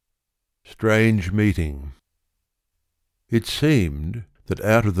Strange Meeting. It seemed that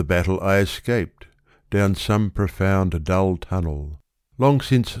out of the battle I escaped down some profound dull tunnel, long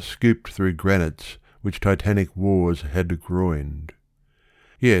since scooped through granites which titanic wars had groined.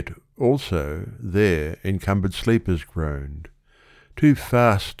 Yet also there encumbered sleepers groaned, too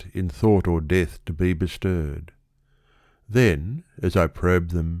fast in thought or death to be bestirred. Then, as I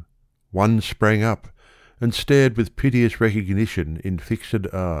probed them, one sprang up and stared with piteous recognition in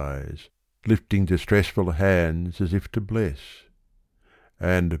fixed eyes, lifting distressful hands as if to bless.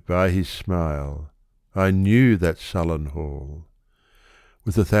 And by his smile I knew that sullen hall,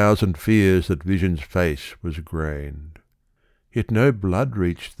 with 1,000 fears that vision's face was grained. Yet no blood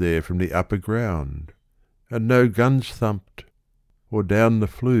reached there from the upper ground, and no guns thumped, or down the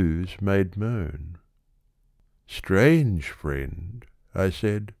flues made moan. "Strange, friend," I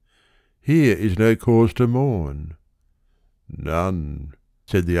said, "here is no cause to mourn." "None,"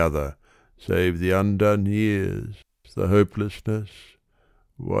 said the other, "save the undone years, the hopelessness.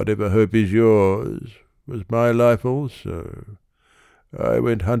 Whatever hope is yours was my life also. I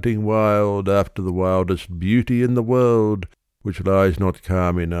went hunting wild after the wildest beauty in the world, which lies not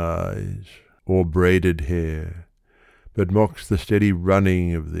calm in eyes or braided hair, but mocks the steady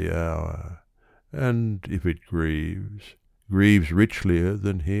running of the hour, and if it grieves, grieves richlier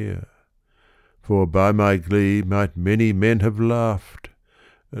than here. For by my glee might many men have laughed,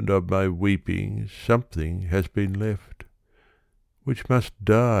 and of my weeping something has been left, which must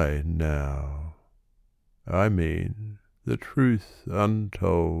die now. I mean the truth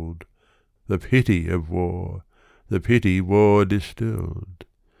untold, the pity of war, the pity war distilled.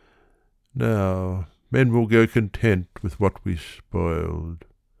 Now men will go content with what we spoiled,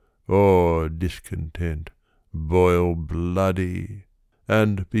 or discontent, boil bloody,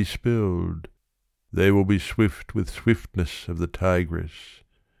 and be spilled. They will be swift with swiftness of the tigress.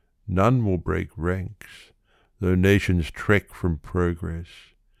 None will break ranks, though nations trek from progress.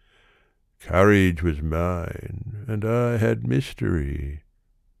 Courage was mine, and I had mystery.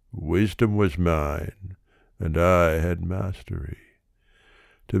 Wisdom was mine, and I had mastery.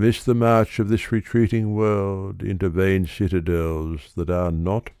 To miss the march of this retreating world into vain citadels that are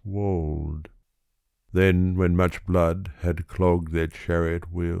not walled. Then, when much blood had clogged their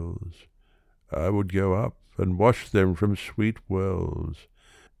chariot wheels, I would go up and wash them from sweet wells,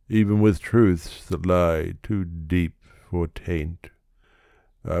 even with truths that lie too deep for taint.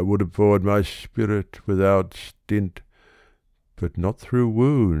 I would have poured my spirit without stint, but not through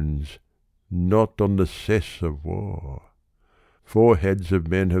wounds, not on the cess of war. Foreheads of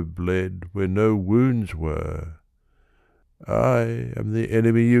men have bled where no wounds were. I am the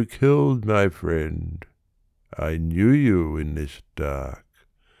enemy you killed, my friend. I knew you in this dark,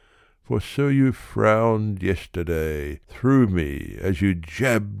 for so you frowned yesterday through me as you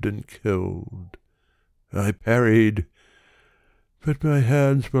jabbed and killed. I parried, but my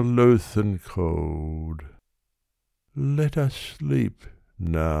hands were loath and cold. Let us sleep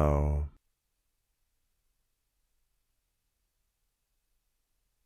now.